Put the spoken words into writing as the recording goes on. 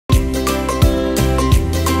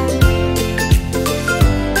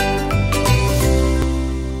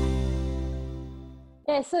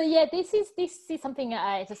So yeah, this is something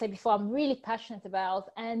as I said before, I'm really passionate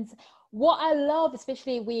about. And what I love,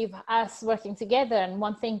 especially with us working together, and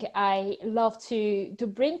one thing I love to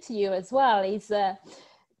bring to you as well is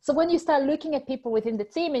so when you start looking at people within the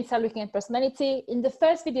team and start looking at personality, in the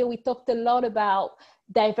first video we talked a lot about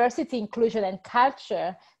diversity, inclusion, and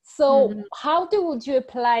culture. So how would you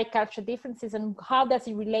apply culture differences, and how does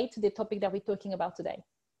it relate to the topic that we're talking about today?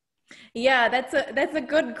 Yeah, that's a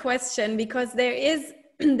good question, because there is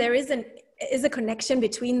a connection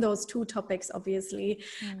between those two topics, obviously.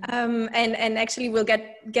 And actually we'll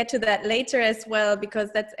get to that later as well, because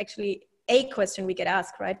that's actually a question we get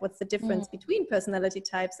asked, right? What's the difference between personality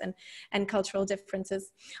types and cultural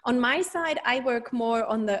differences? On my side, I work more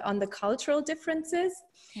on the cultural differences.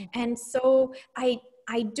 And so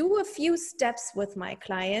I do a few steps with my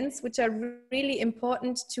clients, which are really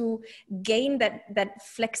important to gain that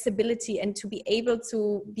flexibility and to be able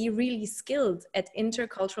to be really skilled at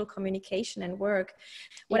intercultural communication and work.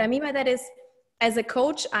 What I mean by that is, as a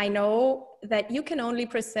coach, I know that you can only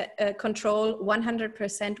control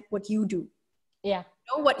 100% what you do. Yeah.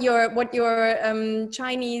 You know, what your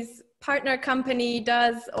Chinese partner company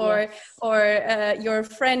does, or your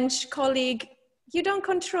French colleague. You don't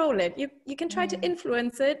control it. You can try to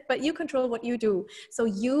influence it, but you control what you do. So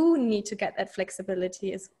you need to get that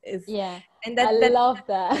flexibility. And I love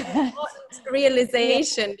that. Important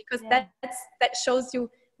realization, because that shows you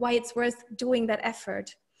why it's worth doing that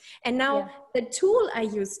effort. And now the tool I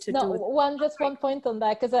use to do one point on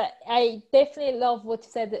that, because I definitely love what you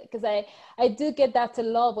said, because I do get that a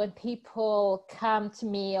lot when people come to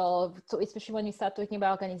me, especially when you start talking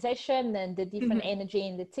about organization and the different energy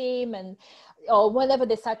in the team, or whenever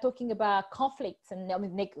they start talking about conflicts and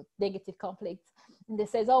negative conflicts, and they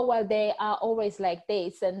say, oh well, they are always like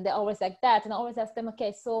this and they're always like that, and I always ask them,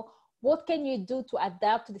 okay, so what can you do to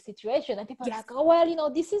adapt to the situation? And people are like, oh, well,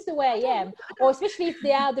 this is the way I am. Or especially if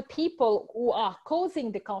they are the people who are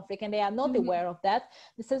causing the conflict and they are not aware of that.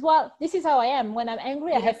 They says, well, this is how I am. When I'm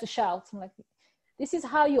angry, I have to shout. I'm like, this is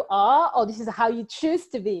how you are, or this is how you choose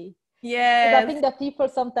to be. Because I think that people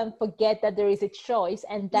sometimes forget that there is a choice,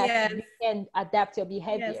 and that you can adapt your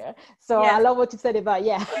behavior. So I love what you said about,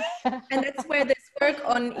 And that's where this work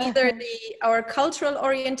on either our cultural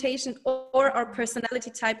orientation or our personality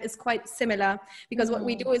type is quite similar. Because what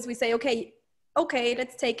we do is we say, okay,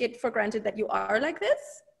 let's take it for granted that you are like this,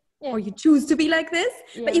 or you choose to be like this,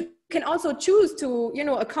 but you can also choose to,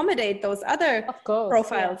 accommodate those other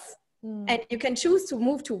profiles. And you can choose to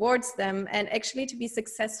move towards them, and actually to be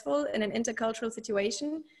successful in an intercultural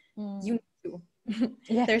situation, you need to.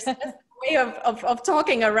 There's just a way of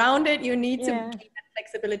talking around it. You need to gain that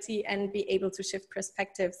flexibility and be able to shift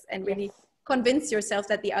perspectives and really convince yourself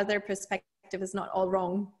that the other perspective is not all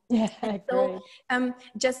wrong. So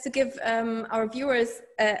just to give our viewers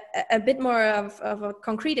a bit more of a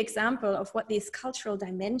concrete example of what these cultural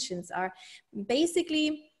dimensions are.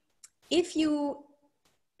 Basically, if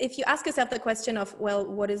you ask yourself the question of, well,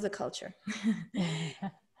 what is a culture?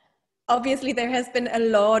 Obviously, there has been a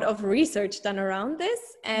lot of research done around this,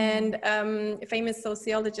 and famous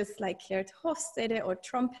sociologists like Geert Hofstede or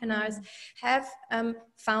Trompenaars have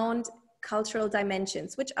found cultural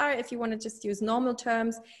dimensions, which are, if you want to just use normal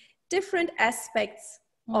terms, different aspects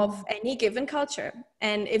of any given culture.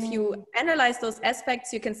 And if you analyze those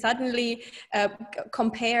aspects, you can suddenly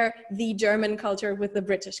compare the German culture with the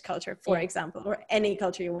British culture, for example, or any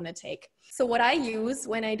culture you want to take. So what I use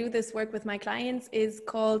when I do this work with my clients is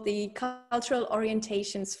called the Cultural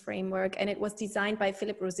Orientations Framework. And it was designed by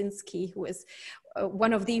Philip Rosinski, who is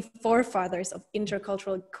one of the forefathers of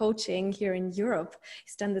intercultural coaching here in Europe.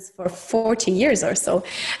 He's done this for 40 years or so.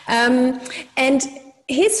 And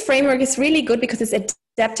his framework is really good because it's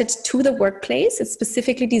adapted to the workplace. It's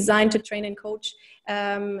specifically designed to train and coach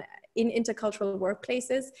in intercultural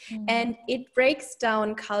workplaces. And it breaks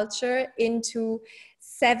down culture into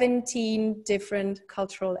 17 different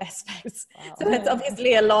cultural aspects. Wow. So that's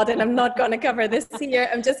obviously a lot, and I'm not going to cover this here.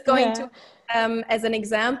 I'm just going to, as an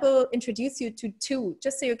example, introduce you to two,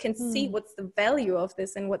 just so you can see what's the value of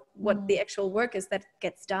this and what the actual work is that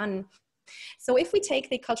gets done. So if we take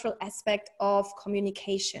the cultural aspect of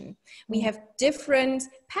communication, we have different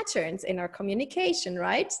patterns in our communication,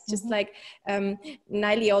 right? Just like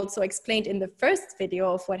Niley also explained in the first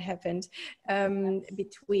video of what happened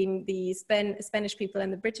between the Spanish people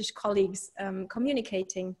and the British colleagues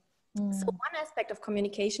communicating. So one aspect of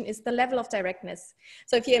communication is the level of directness.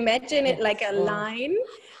 So if you imagine it like a line,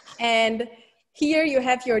 and Here you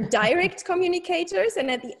have your direct communicators, and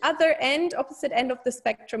at the other end, opposite end of the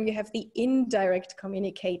spectrum, you have the indirect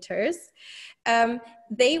communicators.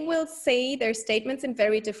 They will say their statements in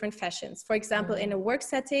very different fashions. For example, in a work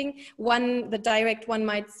setting, the direct one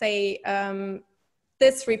might say,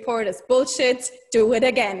 this report is bullshit, do it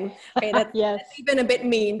again. Okay, that's, Yes. that's even a bit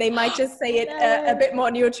mean. They might just say it a bit more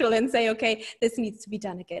neutral and say, okay, this needs to be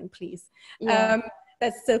done again, please. Yeah.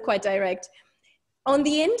 That's still quite direct. On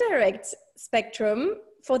the indirect spectrum,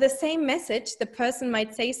 for the same message, the person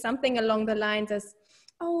might say something along the lines as,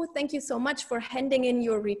 oh, thank you so much for handing in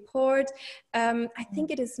your report. I think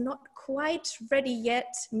it is not quite ready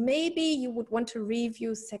yet. Maybe you would want to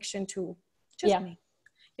review section 2. Just me.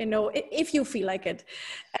 You know, if you feel like it.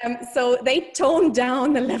 So they tone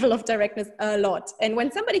down the level of directness a lot. And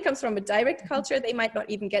when somebody comes from a direct culture, they might not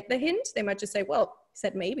even get the hint. They might just say, well, he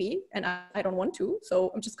said maybe, and I don't want to,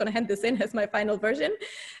 so I'm just going to hand this in as my final version.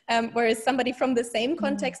 Whereas somebody from the same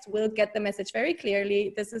context will get the message very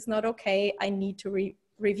clearly. This is not okay. I need to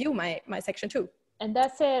review my section 2. And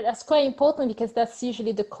that's quite important, because that's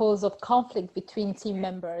usually the cause of conflict between team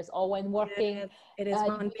members, or when working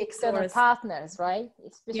with external partners, right?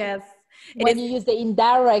 Especially when you use the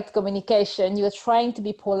indirect communication, you're trying to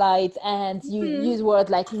be polite and you use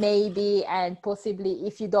words like maybe and possibly,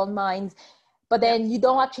 if you don't mind. But then you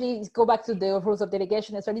don't actually go back to the rules of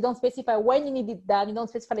delegation as well. You don't specify when you need it done. You don't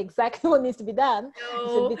specify exactly what needs to be done. No.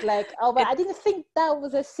 It's a bit like, oh, but I didn't think that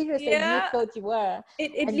was as serious as you thought you were.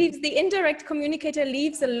 It leaves, the indirect communicator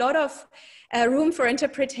leaves a lot of room for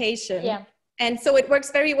interpretation. Yeah. And so it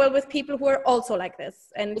works very well with people who are also like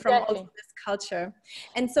this and from also this culture.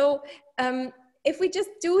 And so if we just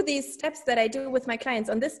do these steps that I do with my clients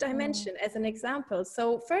on this dimension as an example.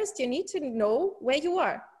 So first you need to know where you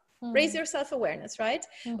are. Raise your self-awareness, right?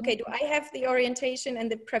 Okay, do I have the orientation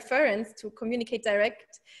and the preference to communicate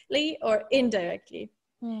directly or indirectly?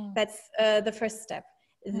 That's the first step.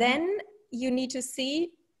 Then you need to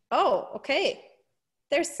see, oh, okay,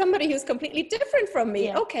 there's somebody who's completely different from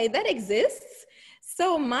me. Okay, that exists.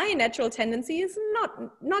 So my natural tendency is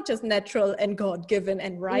not just natural and God-given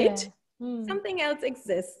and right. Something else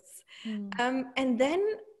exists. And then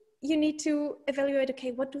you need to evaluate,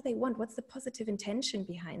 okay, what do they want? What's the positive intention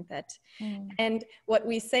behind that? And what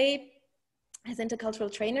we say as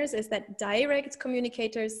intercultural trainers is that direct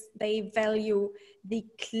communicators, they value the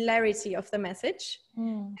clarity of the message.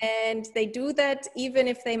 And they do that even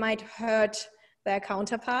if they might hurt their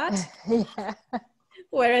counterpart.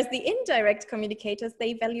 Whereas the indirect communicators,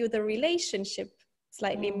 they value the relationship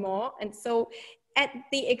slightly more. And so at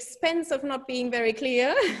the expense of not being very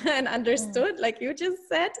clear and understood, like you just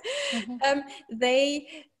said,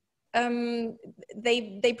 they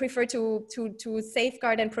prefer to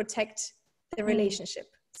safeguard and protect the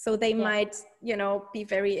relationship. So they might, you know, be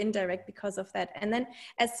very indirect because of that. And then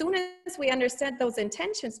as soon as we understand those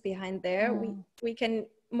intentions behind there, we can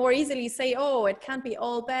more easily say, oh, it can't be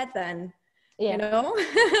all bad then. You know?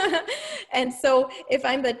 And so if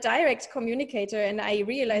I'm the direct communicator and I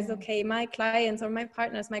realize, okay, my clients or my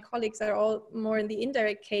partners, my colleagues are all more in the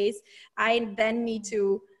indirect case, I then need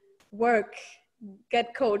to work,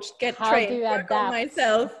 get coached, get trained, work on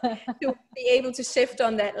myself to be able to shift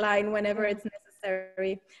on that line whenever it's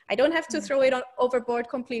necessary. I don't have to throw it overboard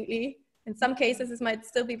completely. In some cases, it might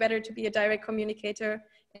still be better to be a direct communicator.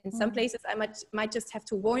 In some places, I might just have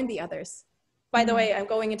to warn the others. By the way, I'm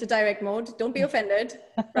going into direct mode. Don't be offended,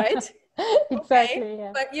 right? Exactly. Okay.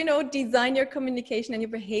 Yeah. But, you know, design your communication and your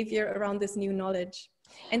behavior around this new knowledge.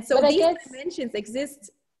 And so these dimensions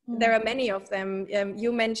exist. There are many of them.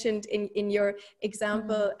 You mentioned in your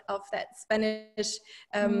example of that Spanish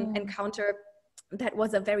encounter, that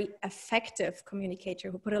was a very effective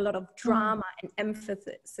communicator who put a lot of drama and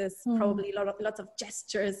emphasis, probably lots of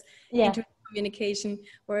gestures into communication,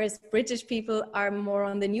 whereas British people are more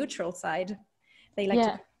on the neutral side. They like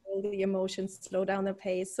to control the emotions, slow down the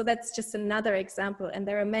pace. So that's just another example, and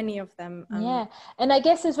there are many of them. And I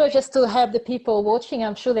guess as well, just to help the people watching,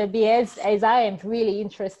 I'm sure they'll be as I am really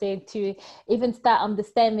interested to even start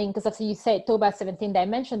understanding, because obviously you said talk about 17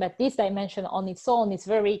 dimension, but this dimension on its own is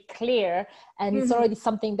very clear, and it's already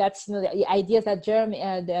something that's, you know, the ideas that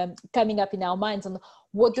coming up in our minds on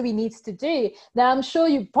what do we need to do. Now, I'm sure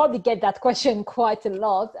you probably get that question quite a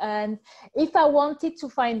lot. And if I wanted to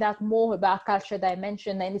find out more about culture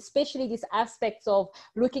dimension, and especially these aspects of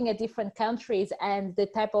looking at different countries and the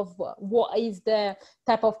type of, what is the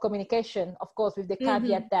type of communication, of course, with the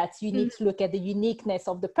caveat that you need to look at the uniqueness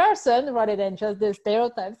of the person rather than just the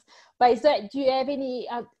stereotypes. But do you have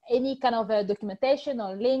any kind of documentation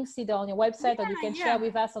or links either on your website, or you can share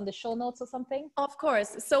with us on the show notes or something? Of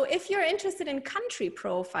course. So if you're interested in country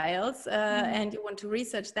profiles and you want to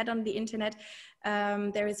research that on the internet,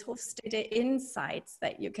 there is Hofstede Insights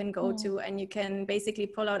that you can go to, and you can basically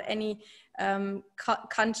pull out any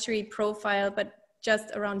country profile, but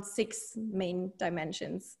just around 6 main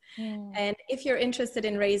dimensions. And if you're interested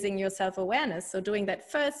in raising your self-awareness, so doing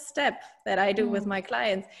that first step that I do with my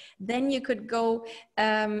clients, then you could go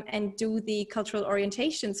and do the cultural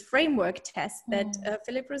orientations framework test that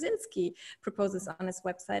Philip Rosinski proposes on his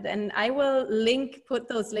website. And I will put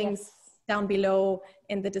those links down below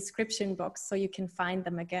in the description box so you can find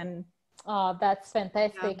them again. Oh, that's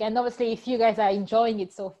fantastic. And obviously, if you guys are enjoying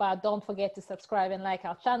it so far, don't forget to subscribe and like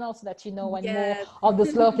our channel so that you know when more of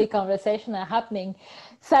those lovely conversations are happening.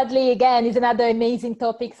 Sadly, again, it's another amazing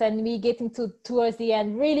topics, and we're getting towards the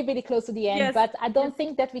end, really, really close to the end. But I don't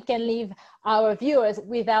think that we can leave our viewers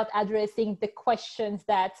without addressing the questions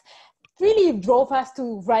that really drove us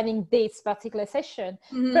to running this particular session.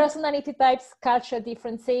 Personality types, culture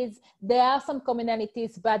differences. There are some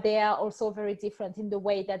commonalities, but they are also very different in the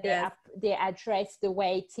way that they address the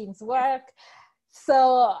way teams work.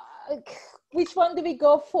 So which one do we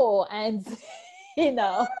go for? And you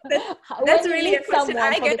know, that's really a question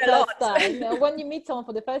I get a lot. When you meet someone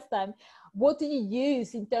for the first time, what do you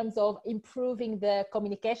use in terms of improving the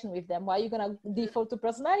communication with them? Are you going to default to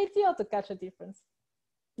personality or to culture difference?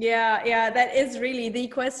 Yeah, that is really the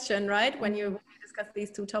question, right? When you discuss these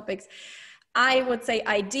two topics, I would say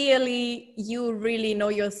ideally you really know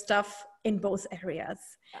your stuff in both areas,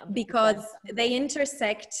 because they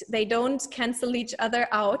intersect, they don't cancel each other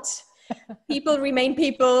out. People remain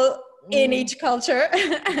people in each culture,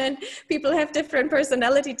 and people have different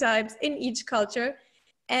personality types in each culture.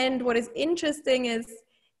 And what is interesting is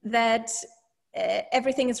that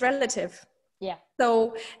everything is relative. Yeah.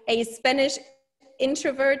 So a Spanish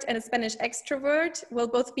introvert and a Spanish extrovert will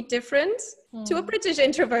both be different to a British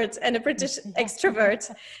introvert and a British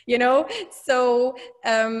extrovert, you know? So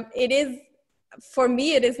for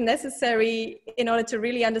me, it is necessary in order to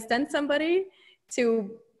really understand somebody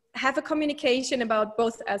to have a communication about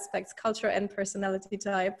both aspects, culture and personality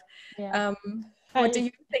type. What do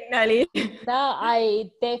you think, Nelly? No,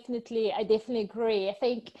 I definitely agree. I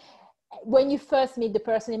think when you first meet the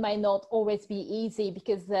person, it might not always be easy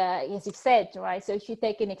because, as you said, right? So if you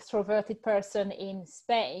take an extroverted person in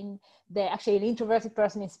Spain, actually an introverted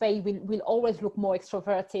person in Spain will always look more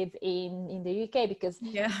extroverted in the UK, because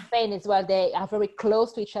Spain as well, they are very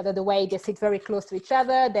close to each other. The way they sit very close to each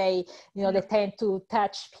other, they tend to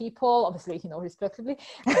touch people, obviously, respectively.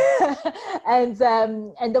 and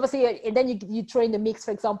obviously, and then you throw in the mix,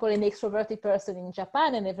 for example, an extroverted person in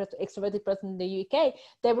Japan and an extroverted person in the UK,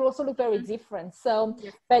 they will also look very different. So,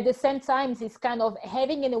 but at the same time, it's kind of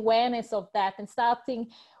having an awareness of that and starting,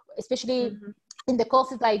 especially in the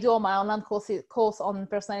courses I do on my online course on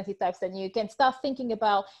personality types, then you can start thinking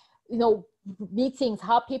about, meetings,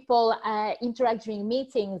 how people interact during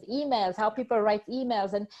meetings, emails, how people write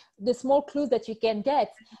emails, and the small clues that you can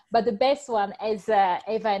get. But the best one, as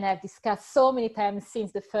Eva and I have discussed so many times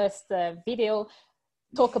since the first video,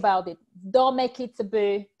 talk about it. Don't make it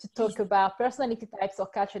taboo to talk about personality types or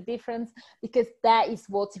culture difference, because that is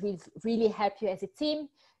what will really help you as a team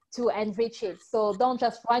to enrich it. So don't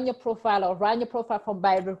just run your profile from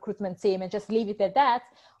by a recruitment team and just leave it at that.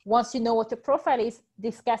 Once you know what the profile is,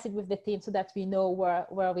 discuss it with the team so that we know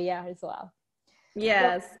where we are as well.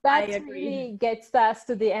 Yes, so that really gets us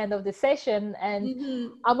to the end of the session,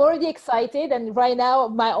 and I'm already excited, and right now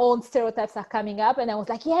my own stereotypes are coming up, and I was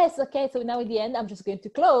like, yes, okay, so now at the end I'm just going to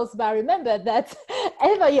close, but I remember that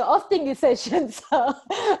Eva, you're hosting this session, so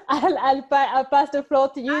I'll pass the floor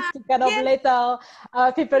to you to kind of let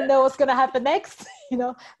our people know what's going to happen next.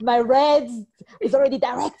 My red is already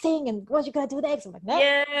directing, and what you gonna do next? I'm like, no,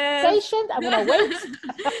 patient, I'm gonna wait.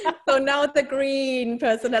 So now the green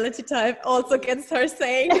personality type also gets her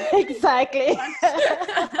saying. Exactly.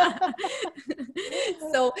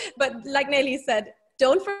 So, but like Nelly said,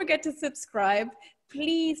 don't forget to subscribe.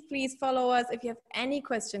 Please follow us. If you have any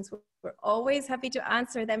questions, we're always happy to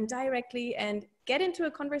answer them directly and get into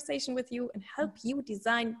a conversation with you and help you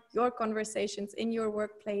design your conversations in your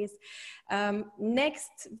workplace.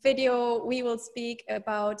 Next video, we will speak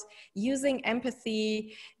about using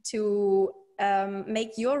empathy to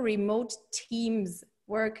make your remote teams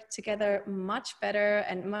work together much better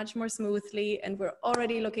and much more smoothly. And we're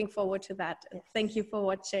already looking forward to that. Thank you for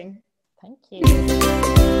watching. Thank you.